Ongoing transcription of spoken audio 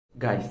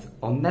Guys,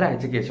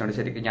 ഒന്നരാഴ്ചയ്ക്ക് ശേഷമാണ്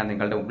ശരിക്കും ഞാൻ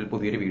നിങ്ങളുടെ മുമ്പിൽ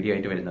പുതിയൊരു വീഡിയോ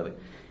ആയിട്ട് വരുന്നത്.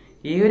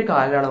 ഈ ഒരു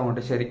കാലയളവ്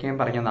കൊണ്ട് ശരിക്കും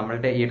പറഞ്ഞാൽ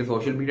നമ്മളുടെ ഈ ഒരു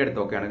സോഷ്യൽ മീഡിയ എടുത്ത്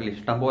നോക്കുകയാണെങ്കിൽ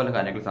ഇഷ്ടംപോലെ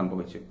കാര്യങ്ങൾ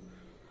സംഭവിച്ചു.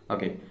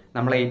 ഓക്കെ,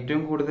 നമ്മൾ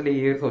ഏറ്റവും കൂടുതൽ ഈ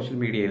ഒരു സോഷ്യൽ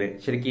മീഡിയയിൽ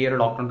ശരിക്കും ഈ ഒരു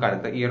ലോക്ക്ഡൌൺ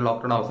കാലത്ത്, ഈ ഒരു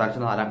ലോക്ക്ഡൌൺ അവസാനിച്ച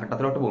 4ാം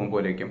ഘട്ടത്തിലോട്ട്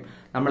പോകുമ്പോഴേക്കും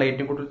നമ്മൾ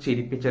ഏറ്റവും കൂടുതൽ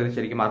ചിരിപ്പിച്ചത്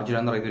ശരിക്കും അർജുൻ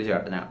എന്ന് പറയുന്ന ഒരു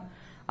ചേട്ടനാണ്.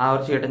 ആ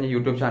ഒരു ചേട്ടൻ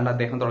യൂട്യൂബ് ചാനൽ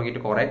അദ്ദേഹം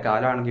തുടങ്ങിയിട്ട് കുറെ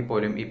കാലമാണെങ്കിൽ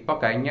പോലും ഇപ്പൊ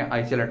കഴിഞ്ഞ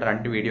ആഴ്ചയിലിട്ട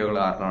 2 വീഡിയോകൾ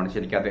കാരണമാണ്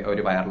ശരിക്കും അത്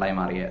ഒരു വൈറലായി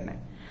മാറിയത് തന്നെ.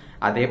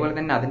 അതേപോലെ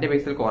തന്നെ അതിന്റെ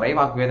ബേസിൽ കുറെ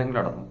വാഗ്വേദങ്ങൾ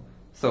നടന്നു.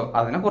 സോ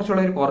അതിനെ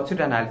കുറിച്ചുള്ള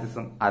കുറച്ചൊരു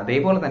അനാലിസിസും,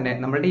 അതേപോലെ തന്നെ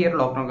നമ്മുടെ ഈ ഒരു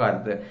ലോക്ക്ഡൌൺ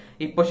കാലത്ത്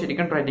ഇപ്പോൾ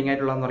ശരിക്കും ട്രെൻഡിങ്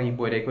ആയിട്ടുള്ളതെന്ന്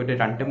പറയുമ്പോഴേക്കും ഒരു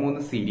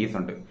 2-3 സീരീസ്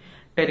ഉണ്ട്.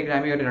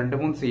 ടെലിഗ്രാമിൽ ഒരു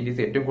 2-3 സീരീസ്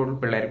ഏറ്റവും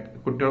കൂടുതൽ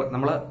കുട്ടികൾ,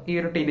 നമ്മൾ ഈ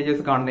ഒരു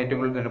ടീനേജേഴ്സ് കാണുന്ന ഏറ്റവും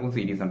കൂടുതൽ 2-3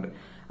 സീരീസ് ഉണ്ട്.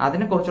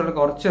 അതിനെ കുറിച്ചുള്ള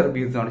കുറച്ച്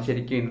റിവ്യൂസ് ആണ്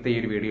ശരിക്കും ഇന്നത്തെ ഈ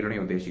ഒരു വീഡിയോയിലൂടെ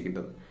ഞാൻ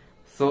ഉദ്ദേശിക്കുന്നത്.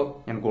 സോ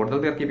ഞാൻ കൂടുതൽ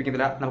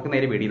തീർക്കിപ്പിക്കുന്നില്ല, നമുക്ക്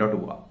നേരെ വീഡിയോയിലോട്ട്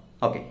പോവാം.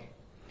 Okay,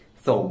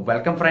 so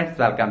welcome friends,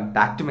 welcome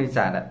back to my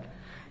channel.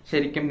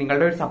 ശരിക്കും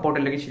നിങ്ങളുടെ ഒരു സപ്പോർട്ട്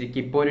ഇല്ലെങ്കിൽ ശരിക്കും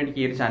ഇപ്പോഴും എനിക്ക്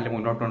ഈ ഒരു ചാനൽ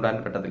മുന്നോട്ട് കൊണ്ടുപോകാൻ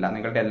പറ്റത്തില്ല.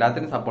 നിങ്ങളുടെ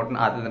എല്ലാത്തിനും സപ്പോർട്ടിന്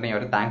ആദ്യം തന്നെ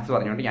ഒരു താങ്ക്സ്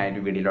പറഞ്ഞുകൊണ്ട് ഞാൻ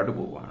ഒരു വീഡിയോയിലോട്ട്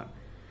പോവുകയാണ്.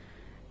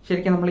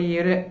 ശരിക്കും നമ്മൾ ഈ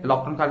ഒരു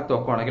ലോക്ക്ഡൌൺ കാലത്ത്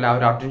നോക്കുകയാണെങ്കിൽ ആ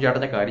ഒരു അർജുൻ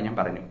ചേട്ടന്റെ കാര്യം ഞാൻ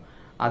പറഞ്ഞു.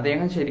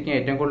 അദ്ദേഹം ശരിക്കും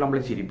ഏറ്റവും കൂടുതൽ നമ്മൾ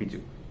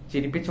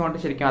ചിരിപ്പിച്ചുകൊണ്ട്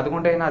ശരിക്കും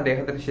അതുകൊണ്ട് തന്നെ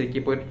അദ്ദേഹത്തിന് ശരിക്കും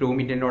ഇപ്പോൾ ഒരു 2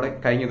 മില്യനോടെ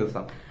കഴിഞ്ഞ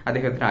ദിവസം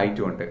അദ്ദേഹത്തിന്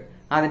ആയിട്ടുമുണ്ട്.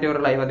 അതിന്റെ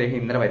ഒരു ലൈവ് അദ്ദേഹം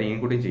ഇന്നലെ വരികയും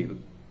കൂടി ചെയ്തു.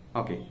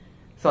 ഓക്കെ,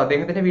 സോ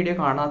അദ്ദേഹത്തിന്റെ വീഡിയോ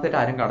കാണാത്തതായിട്ട്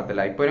ആരും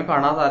കാണത്തില്ല. ഇപ്പോഴും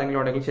കാണാത്ത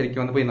ആരെങ്കിലും ഉണ്ടെങ്കിൽ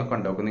ശരിക്കും ഒന്ന് പോയി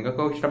നോക്കും.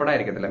 നിങ്ങൾക്ക്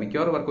ഇഷ്ടപ്പെടാതിരിക്കത്തില്ല,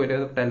 മിക്കവർക്കും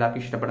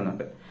എല്ലാവർക്കും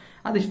ഇഷ്ടപ്പെടുന്നുണ്ട്.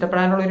 അത്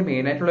ഇഷ്ടപ്പെടാനുള്ള ഒരു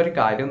മെയിൻ ആയിട്ടുള്ള ഒരു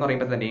കാര്യം എന്ന്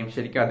പറയുമ്പോൾ തന്നെയും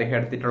ശരിക്കും അദ്ദേഹം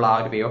എടുത്തിട്ടുള്ള ആ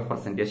ഒരു വേ ഓഫ്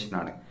പ്രസന്റേഷൻ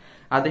ആണ്.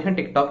 അദ്ദേഹം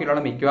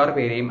ടിക്ടോക്കിലുള്ള മിക്കവാറും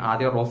പേരെയും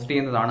ആദ്യം റോസ്റ്റ്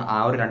ചെയ്യുന്നതാണ് ആ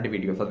ഒരു 2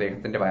 വീഡിയോസ്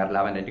അദ്ദേഹത്തിന്റെ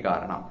വൈറലാവാനായിട്ട്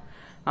കാരണം.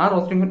 ആ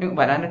റോസ്റ്റിംഗ്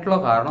വരാനായിട്ടുള്ള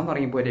കാരണം എന്ന്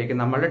പറയുമ്പോഴേക്കും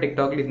നമ്മളുടെ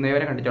ടിക്ടോക്കിൽ ഇന്നേ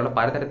വരെ കണ്ടിട്ടുള്ള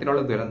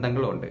പലതരത്തിലുള്ള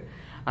ദുരന്തങ്ങളുണ്ട്.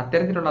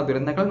 അത്തരത്തിലുള്ള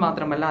ദുരന്തങ്ങൾ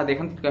മാത്രമല്ല,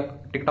 അദ്ദേഹം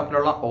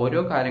ടിക്ടോക്കിലുള്ള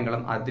ഓരോ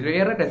കാര്യങ്ങളും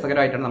അതിലേറെ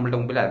രസകരമായിട്ടാണ് നമ്മുടെ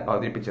മുമ്പിൽ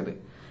അവതരിപ്പിച്ചത്.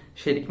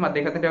 ശരിക്കും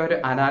അദ്ദേഹത്തിന്റെ ഒരു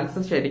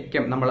അനാലിസിസ്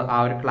ശരിക്കും നമ്മൾ ആ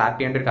ഒരു ക്ലാപ്പ്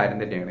ചെയ്യേണ്ട ഒരു കാര്യം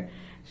തന്നെയാണ്.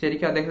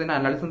 ശരിക്കും അദ്ദേഹത്തിന്റെ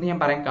അനാലിസിസ് എന്ന് ഞാൻ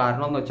പറയാൻ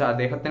കാരണം എന്ന് വെച്ചാൽ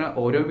അദ്ദേഹത്തിന്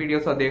ഓരോ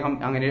വീഡിയോസും അദ്ദേഹം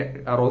അങ്ങനെ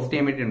റോസ്റ്റ്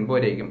ചെയ്യാൻ വേണ്ടി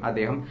ഇടുമ്പോഴേക്കും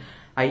അദ്ദേഹം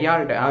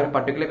അയാളുടെ ആ ഒരു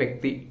പർട്ടിക്കുലർ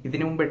വ്യക്തി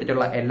ഇതിനു മുമ്പ്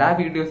ഇട്ടിട്ടുള്ള എല്ലാ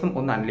വീഡിയോസും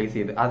ഒന്ന് അനലൈസ്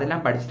ചെയ്ത് അതെല്ലാം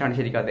പഠിച്ചിട്ടാണ്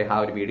ശരിക്കും അദ്ദേഹം ആ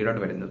ഒരു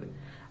വീഡിയോയിലോട്ട് വരുന്നത്.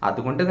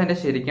 അതുകൊണ്ട് തന്നെ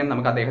ശരിക്കും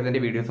നമുക്ക്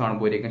അദ്ദേഹത്തിന്റെ വീഡിയോസ്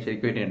കാണുമ്പോഴേക്കും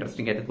ശരിക്കും ഒരു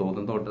ഇൻട്രസ്റ്റിംഗ് ആയിട്ട്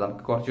തോന്നുന്നതുകൊണ്ട്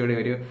നമുക്ക്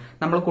കുറച്ചുകൂടി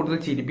നമ്മൾ കൂടുതൽ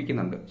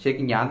ചിരിപ്പിക്കുന്നുണ്ട്.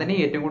 ശരിക്കും ഞാൻ തന്നെ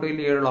ഏറ്റവും കൂടുതൽ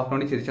ഈ ഒരു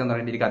ലോക്ക്ഡൌണിൽ ചിരിച്ചെന്ന്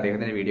പറയുന്നത് എനിക്ക്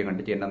അദ്ദേഹത്തിന്റെ വീഡിയോ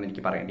കണ്ടിട്ട് ഉണ്ടെന്ന്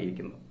എനിക്ക്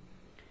പറയേണ്ടിയിരിക്കുന്നു.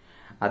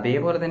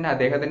 അതേപോലെ തന്നെ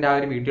അദ്ദേഹത്തിന്റെ ആ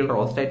ഒരു വീഡിയോയിൽ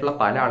റോസ്റ്റ് ആയിട്ടുള്ള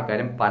പല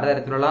ആൾക്കാരും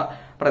പലതരത്തിലുള്ള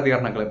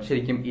പ്രതികരണങ്ങളും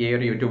ശരിക്കും ഈ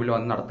ഒരു യൂട്യൂബിൽ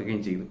വന്ന് നടത്തുകയും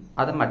ചെയ്തു.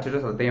 അത് മറ്റൊരു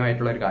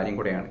ശ്രദ്ധേയമായിട്ടുള്ള ഒരു കാര്യം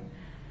കൂടെയാണ്.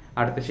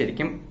 അടുത്ത്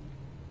ശരിക്കും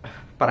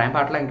പറയാൻ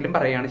പാടില്ല എങ്കിലും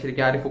പറയുകയാണ്,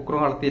 ശരിക്കും ആ ഒരു ഫുക്രു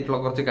നടത്തിയിട്ടുള്ള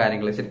കുറച്ച്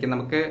കാര്യങ്ങൾ ശരിക്കും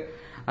നമുക്ക്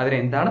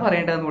അതിനെന്താണ്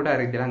പറയേണ്ടതെന്ന് കൂടെ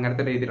അറിയില്ല.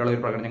 അങ്ങനത്തെ രീതിയിലുള്ള ഒരു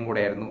പ്രകടനം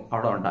കൂടെയായിരുന്നു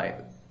അവിടെ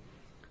ഉണ്ടായത്.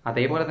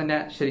 അതേപോലെ തന്നെ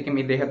ശരിക്കും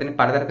ഇദ്ദേഹത്തിന്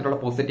പലതരത്തിലുള്ള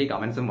പോസിറ്റീവ്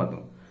കമന്റ്സും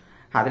വന്നു.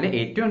 അതിൽ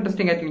ഏറ്റവും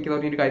ഇൻട്രസ്റ്റിംഗ് ആയിട്ട് എനിക്ക്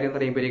തോന്നിയ ഒരു കാര്യം എന്ന്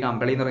പറയുമ്പോഴേക്കും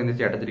അമ്പളി എന്ന് പറയുന്ന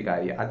ചേട്ടത്തിന്റെ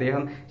കാര്യം.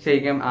 അദ്ദേഹം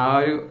ശരിക്കും ആ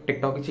ഒരു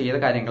ടിക്ടോക്ക് ചെയ്ത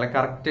കാര്യങ്ങളെ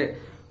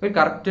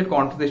കറക്റ്റ്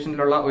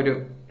കോൺവെർസേഷനിലുള്ള ഒരു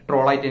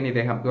ട്രോളായിട്ട് തന്നെ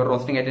ഇദ്ദേഹം, ഒരു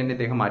റോസ്റ്റിംഗ് ആയിട്ട് തന്നെ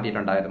ഇദ്ദേഹം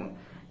മാറ്റിയിട്ടുണ്ടായിരുന്നു.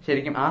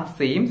 ശരിക്കും ആ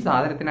സെയിം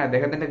സാധനത്തിന്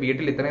അദ്ദേഹത്തിന്റെ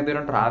വീട്ടിൽ ഇത്രയും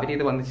ദൂരം ട്രാവൽ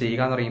ചെയ്ത് വന്ന്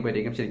ചെയ്യുക എന്ന്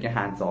പറയുമ്പോഴേക്കും ശരിക്കും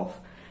ഹാൻഡ്സ് ഓഫ്.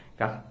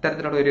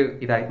 അത്തരത്തിലുള്ള ഒരു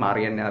ഇതായി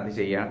മാറി തന്നെ അത്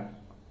ചെയ്യാൻ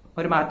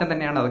ഒരു മാറ്റം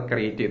തന്നെയാണ് അത്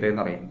ക്രിയേറ്റ്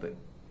ചെയ്തതെന്ന് പറയുന്നത്.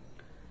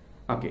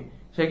 ഓക്കെ,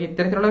 ശരിക്കും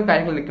ഇത്തരത്തിലുള്ള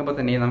കാര്യങ്ങൾ നിൽക്കുമ്പോൾ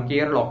തന്നെ നമുക്ക് ഈ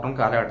ഒരു ലോക്ക്ഡൌൺ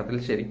കാലഘട്ടത്തിൽ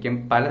ശരിക്കും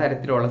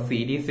പലതരത്തിലുള്ള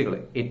സീരീസുകൾ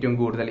ഏറ്റവും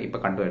കൂടുതൽ ഇപ്പൊ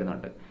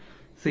കണ്ടുവരുന്നുണ്ട്.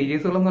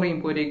 സീരീസുകൾ എന്ന്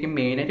പറയുമ്പോഴേക്കും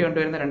മെയിനായിട്ട്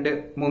കണ്ടുവരുന്ന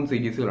 2-3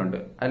 സീരീസുകളുണ്ട്.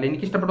 അതിൽ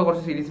എനിക്ക് ഇഷ്ടപ്പെട്ട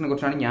കുറച്ച് സീരീസിനെ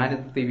കുറിച്ചാണ് ഞാൻ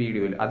ഈ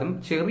വീഡിയോയിൽ, അതും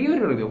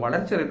ചെറിയൊരു റിവ്യൂ,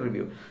 വളരെ ചെറിയൊരു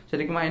റിവ്യൂ.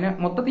 ശരിക്കും അതിനെ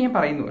മൊത്തത്തിൽ ഞാൻ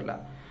പറയുന്നുമല്ല.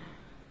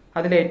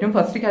 അതിൽ ഏറ്റവും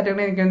ഫസ്റ്റ്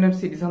കാറ്റഗറി എനിക്ക് ഒരു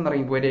സീരീസ് എന്ന്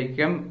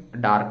പറയുമ്പോഴേക്കും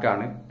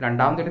ഡാർക്കാണ്.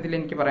 രണ്ടാമത്തെ ഇതിൽ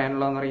എനിക്ക്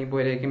പറയാനുള്ളതെന്ന്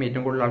പറയുമ്പോഴേക്കും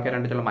ഏറ്റവും കൂടുതൽ ആൾക്കാർ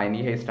കണ്ടിട്ടുള്ള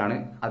മണി ഹെയ്സ്റ്റ് ആണ്.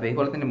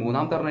 അതേപോലെ തന്നെ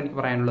മൂന്നാമത്തെ എനിക്ക്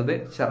പറയാനുള്ളത്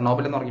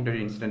ചെർണോബിൽ എന്ന്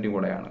പറഞ്ഞിട്ടൊരു ഇൻസിഡന്റും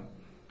കൂടെയാണ്.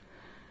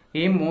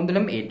 ഈ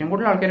 3ലും ഏറ്റവും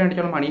കൂടുതൽ ആൾക്കാർ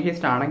കണ്ടിട്ടുള്ള മണി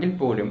ഹെയ്സ്റ്റ് ആണെങ്കിൽ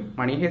പോലും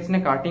മണി ഹെയ്സ്റ്റിനെ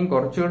കാട്ടിയും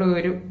കുറച്ചുകൂടി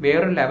ഒരു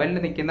വേറൊരു ലെവലിൽ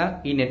നിൽക്കുന്ന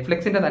ഈ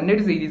നെറ്റ്ഫ്ലിക്സിന്റെ തന്നെ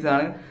ഒരു സീരീസ്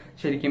ആണ്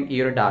ശരിക്കും ഈ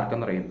ഒരു ഡാർക്ക്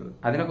എന്ന് പറയുന്നത്.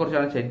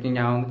 അതിനെക്കുറിച്ചാണ് ശരിക്കും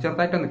ഞാൻ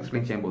ചെറുതായിട്ടൊന്ന്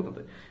എക്സ്പ്ലെയിൻ ചെയ്യാൻ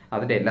പോകുന്നത്.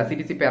 അതിന്റെ എല്ലാ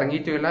സീരീസ് ഇപ്പൊ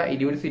ഇറങ്ങിയിട്ടില്ല.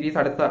 ഇനി ഒരു സീരീസ്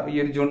അടുത്ത ഈ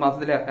ഒരു ജൂൺ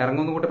മാസത്തിൽ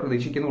ഇറങ്ങുന്ന കൂടെ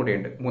പ്രതീക്ഷിക്കുന്ന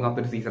കൂടെയുണ്ട്,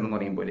 3ാമത്തെ ഒരു സീസൺ എന്ന്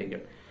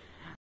പറയുമ്പോഴേക്കും.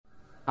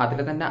 അതിൽ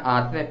തന്നെ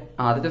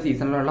ആദ്യത്തെ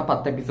സീസണിലുള്ള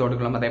 10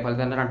 എപ്പിസോഡുകളും അതേപോലെ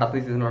തന്നെ 2ാമത്തെ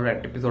സീസണിലുള്ള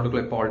 8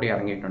 എപ്പിസോഡുകളും ഇപ്പോൾ ഓൾറെഡി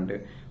ഇറങ്ങിയിട്ടുണ്ട്.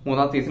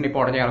 3ാമത്തെ സീസൺ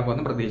ഇപ്പോൾ ഉടനെ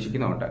ഇറക്കുമെന്ന്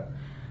പ്രതീക്ഷിക്കുന്നുണ്ട്.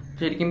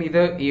 ശരിക്കും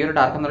ഇത് ഈ ഒരു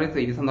ഡാർക്ക് എന്ന് പറയുന്ന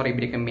സീരീസ് എന്ന്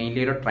പറയുമ്പോഴേക്കും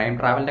മെയിൻലി ഒരു ടൈം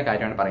ട്രാവലിന്റെ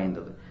കാര്യമാണ്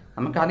പറയുന്നത്.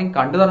 നമുക്ക് ആദ്യം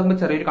കണ്ടു തുടങ്ങുമ്പോൾ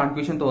ചെറിയൊരു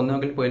കൺഫ്യൂഷൻ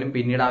തോന്നുമെങ്കിൽ പോലും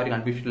പിന്നീട് ആ ഒരു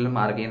കൺഫ്യൂഷനിൽ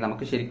മാറുകയും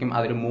നമുക്ക് ശരിക്കും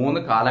അതൊരു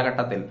 3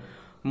 കാലഘട്ടത്തിൽ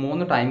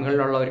 3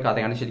 ടൈമുകളിലുള്ള ഒരു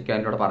കഥയാണ് ശരിക്കും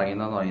അതിലൂടെ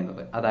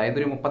പറയുന്നത്. അതായത്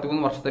ഒരു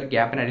 33 വർഷത്തെ ഒരു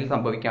ഗ്യാപ്പിനിടയിൽ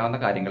സംഭവിക്കാവുന്ന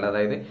കാര്യങ്ങൾ,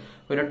 അതായത്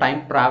ഒരു ടൈം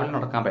ട്രാവൽ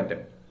നടക്കാൻ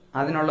പറ്റും,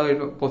 അതിനുള്ള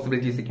ഒരു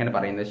പോസിബിലിറ്റീസ് ഒക്കെയാണ്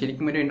പറയുന്നത്.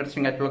 ശരിക്കും ഒരു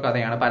ഇൻട്രസ്റ്റിംഗ് ആയിട്ടുള്ള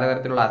കഥയാണ്.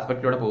 പലതരത്തിലുള്ള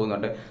ആസ്പെക്റ്റിലൂടെ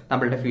പോകുന്നുണ്ട്.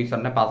 നമ്മളുടെ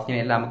ഫ്യൂച്ചറിനെ പാസ്റ്റിനെ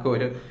എല്ലാം നമുക്ക്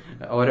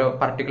ഓരോ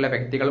പർട്ടിക്കുലർ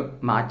വ്യക്തികൾ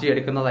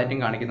മാറ്റിയെടുക്കുന്നതായിട്ടും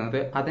കാണിക്കുന്നത്.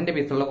 അതിന്റെ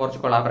ബേസിലുള്ള കുറച്ച്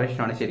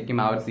കൊളാബറേഷനാണ് ശരിക്കും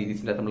ആ ഒരു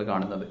സീരീസിന്റെ നമ്മൾ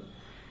കാണുന്നത്.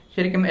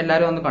 ശരിക്കും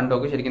എല്ലാവരും ഒന്ന്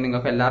കണ്ടുനോക്കും. ശരിക്കും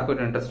നിങ്ങൾക്ക് എല്ലാവർക്കും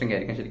ഒരു ഇൻട്രസ്റ്റിംഗ്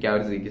ആയിരിക്കും ശരിക്കും ആ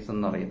ഒരു സീരീസ്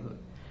എന്ന് പറയുന്നത്.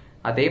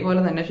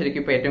 അതേപോലെ തന്നെ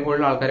ശരിക്കും ഇപ്പൊ ഏറ്റവും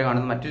കൂടുതൽ ആൾക്കാർ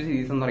കാണുന്ന മറ്റൊരു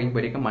സീരീസ് എന്ന്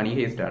പറയുമ്പോഴേക്കും മണി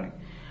ഹെയ്സ്റ്റ് ആണ്.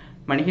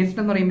 മണി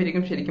ഹെയ്സ്റ്റ് എന്ന്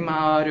പറയുമ്പോഴേക്കും ശരിക്കും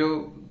ആ ഒരു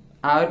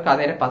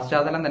കഥയുടെ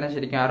പശ്ചാത്തലം തന്നെ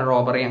ശരിക്കും ആ ഒരു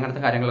റോബറി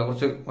അങ്ങനത്തെ കാര്യങ്ങളെ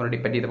കുറിച്ച്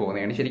ഡിപ്പെൻഡ് ചെയ്ത്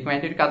പോകുന്നതാണ്. ശരിക്കും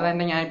അതിന്റെ ഒരു കഥ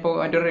തന്നെ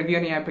അതിന്റെ ഒരു റിവ്യൂ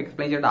ഞാൻ ഇപ്പോൾ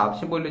എക്സ്പ്ലെയിൻ ചെയ്യേണ്ട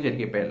ആവശ്യം പോലും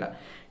ശരിക്കും ഇപ്പൊ അല്ല.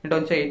 എന്നിട്ട്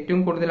വെച്ചാൽ ഏറ്റവും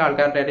കൂടുതൽ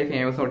ആൾക്കാരുടെ ഇടയിൽ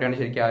ഫേമസ് ആയിട്ടാണ്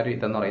ശരിക്കും ആ ഒരു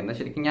ഇതെന്ന് പറയുന്നത്.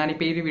 ശരിക്കും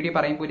ഞാനിപ്പോൾ ഈ ഒരു വീഡിയോ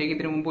പറയുമ്പോഴേക്കും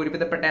ഇതിനു മുമ്പ്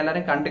ഒരുവിധപ്പെട്ട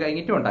എല്ലാവരും കണ്ടു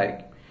കഴിഞ്ഞിട്ടും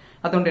ഉണ്ടായിരിക്കും.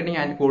 അതുകൊണ്ട് തന്നെ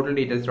ഞാൻ കൂടുതൽ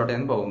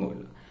ഡീറ്റെയിൽസിലോട്ടൊന്നും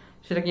പോകുന്നില്ല.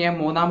 ശരിക്കും ഞാൻ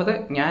മൂന്നാമത്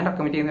ഞാൻ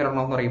റെക്കമെൻഡ് ചെയ്യുന്ന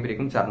ഒരെണ്ണമെന്ന്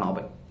പറയുമ്പോഴേക്കും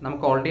ചെർണോബിൽ.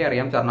 നമുക്ക് ഓൾറെഡി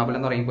അറിയാം ചെർണോബിൽ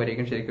എന്ന്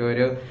പറയുമ്പോഴേക്കും ശരിക്കും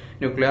ഒരു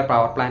ന്യൂക്ലിയർ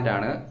പവർ പ്ലാന്റ്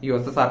ആണ്.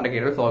 USSRന്റെ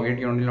കീഴിൽ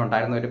സോവിയറ്റ് യൂണിയനിൽ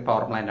ഉണ്ടായിരുന്ന ഒരു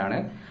പവർ പ്ലാന്റ് ആണ്.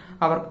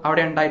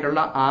 അവിടെ ഉണ്ടായിട്ടുള്ള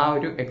ആ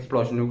ഒരു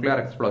എക്സ്പ്ലോഷൻ, ന്യൂക്ലിയർ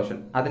എക്സ്പ്ലോഷൻ,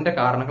 അതിന്റെ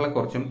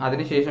കാരണങ്ങളെക്കുറിച്ചും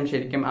അതിനുശേഷം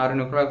ശരിക്കും ആ ഒരു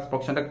ന്യൂക്ലിയർ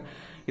എക്സ്പ്ലോഷന്റെ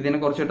ഇതിനെ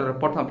കുറിച്ചൊരു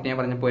റിപ്പോർട്ട് സബ്മിറ്റ് ചെയ്യാൻ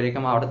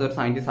പറഞ്ഞപ്പോഴേക്കും അവിടുത്തെ ഒരു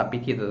സയന്റിസ്റ്റ്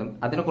സബ്മിറ്റ് ചെയ്തതും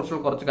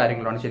അതിനെക്കുറിച്ചുള്ള കുറച്ച്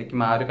കാര്യങ്ങളാണ്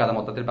ശരിക്കും ആ ഒരു കഥ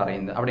മൊത്തത്തിൽ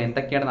പറയുന്നത്. അവിടെ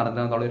എന്തൊക്കെയാണ്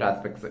നടന്നതെന്നുള്ള ഒരു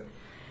ആസ്പെക്ട്സ്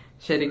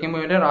ശരിക്കും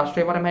ഒരു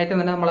രാഷ്ട്രീയപരമായിട്ട്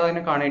തന്നെ നമ്മൾ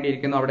അതിനെ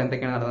കാണേണ്ടിയിരിക്കുന്നു, അവിടെ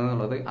എന്തൊക്കെയാണ്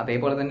നടന്നതെന്നുള്ളത്.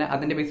 അതേപോലെ തന്നെ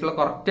അതിന്റെ ബേസിലുള്ള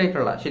കറക്റ്റ്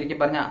ആയിട്ടുള്ള ശരിക്കും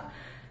പറഞ്ഞാൽ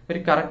ഒരു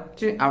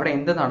കറക്റ്റ് അവിടെ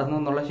എന്ത് നടന്നു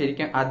എന്നുള്ള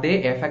ശരിക്കും അതേ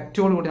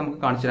എഫക്റ്റോട് കൂടി നമുക്ക്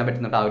കാണിച്ചു തരാൻ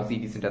പറ്റുന്നുണ്ട് ആ ഒരു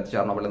സീരീസിന്റെ അത്,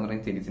 ചെർണോബിൾ എന്ന്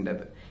പറയുന്ന സീരീസിന്റെ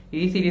അത്.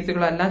 ഈ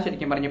സീരീസുകളെല്ലാം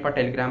ശരിക്കും പറഞ്ഞപ്പോൾ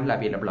ടെലിഗ്രാമിൽ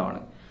അവൈലബിൾ ആണ്.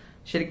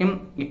 ശരിക്കും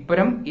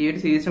ഇപ്പോഴും ഈ ഒരു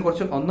സീരീസിനെ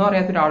കുറിച്ച് ഒന്നും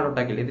അറിയാത്ത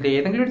ഒരാളുണ്ടെങ്കിൽ, ഇതിൽ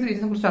ഏതെങ്കിലും ഒരു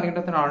സീരീസിനെ കുറിച്ച്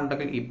അറിയാത്ത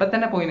ഒരാളുണ്ടെങ്കിൽ ഇപ്പൊ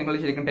തന്നെ പോയി നിങ്ങൾ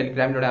ശരിക്കും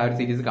ടെലിഗ്രാമിലൂടെ ആ ഒരു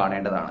സീരീസ്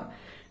കാണേണ്ടതാണ്.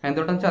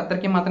 എന്തുകൊണ്ടെന്ന് വെച്ചാൽ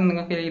അത്രയ്ക്ക് മാത്രം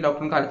നിങ്ങൾക്ക് ഈ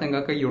ലോക്ക്ഡൌൺ കാലത്ത്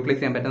നിങ്ങൾക്ക് യൂട്ടിലൈസ്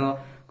ചെയ്യാൻ പറ്റുന്ന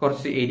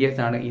കുറച്ച് ഏരിയാസ്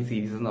ആണ് ഈ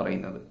സീരീസ് എന്ന്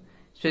പറയുന്നത്.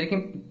 ശരിക്കും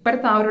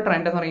ഇപ്പോഴത്തെ ആ ഒരു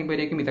ട്രെൻഡ് എന്ന്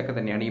പറയുമ്പോഴേക്കും ഇതൊക്കെ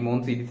തന്നെയാണ്. ഈ 3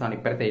 സീരീസ് ആണ്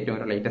ഇപ്പോഴത്തെ ഏറ്റവും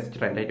ഒരു ലേറ്റസ്റ്റ്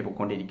ട്രെൻഡായിട്ട്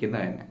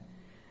പോയിക്കൊണ്ടിരിക്കുന്നത് തന്നെ.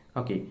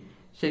 ഓക്കെ,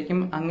 ശരിക്കും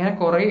അങ്ങനെ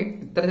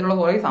ഇത്തരത്തിലുള്ള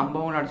കുറെ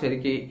സംഭവങ്ങളാണ്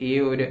ശരിക്കും ഈ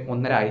ഒരു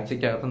 1.5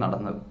 ആഴ്ചക്കകത്ത്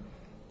നടന്നത്.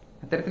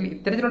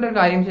 ഇത്തരത്തിലുള്ള ഒരു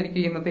കാര്യം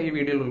ശരിക്കും ഇന്നത്തെ ഈ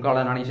വീഡിയോയിൽ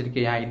ഉൾക്കൊള്ളാനാണ്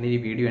ശരിക്കും ഞാൻ ഇന്ന് ഈ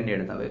വീഡിയോ തന്നെ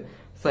എടുത്തത്.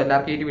 സോ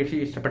എല്ലാവർക്കും ഈ വീഡിയോ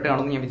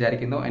ഇഷ്ടപ്പെട്ടാണെന്ന് ഞാൻ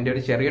വിചാരിക്കുന്നു. എൻ്റെ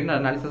ഒരു ചെറിയൊരു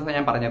അനാലിസിസ്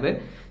ഞാൻ പറഞ്ഞത്.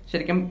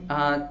 ശരിക്കും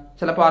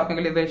ചിലപ്പോൾ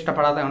ആർക്കെങ്കിലും ഇത്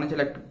ഇഷ്ടപ്പെടാതെയാണ്,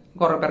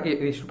 കുറെ പേർക്ക്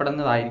ഇത്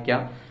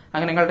ഇഷ്ടപ്പെടുന്നതായിരിക്കാം.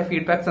 അങ്ങനെ നിങ്ങളുടെ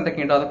ഫീഡ്ബാക്സ്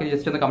എന്തൊക്കെയുണ്ടോ അതൊക്കെ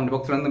ജസ്റ്റ് ഒന്ന് കമന്റ്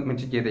ബോക്സിൽ ഒന്ന്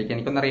മെൻഷൻ ചെയ്തേക്കാം.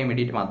 എനിക്കൊന്നും അറിയാൻ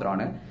വേണ്ടിയിട്ട്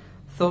മാത്രമാണ്.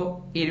 സോ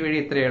ഈ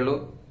വീഡിയോ ഇത്രയേ ഉള്ളൂ.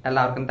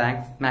 എല്ലാവർക്കും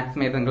താങ്ക്സ്.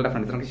 മാക്സിമം ചെയ്ത് നിങ്ങളുടെ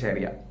ഫ്രണ്ട്സിനൊക്കെ ഷെയർ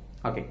ചെയ്യാം.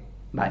 Okay,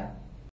 by.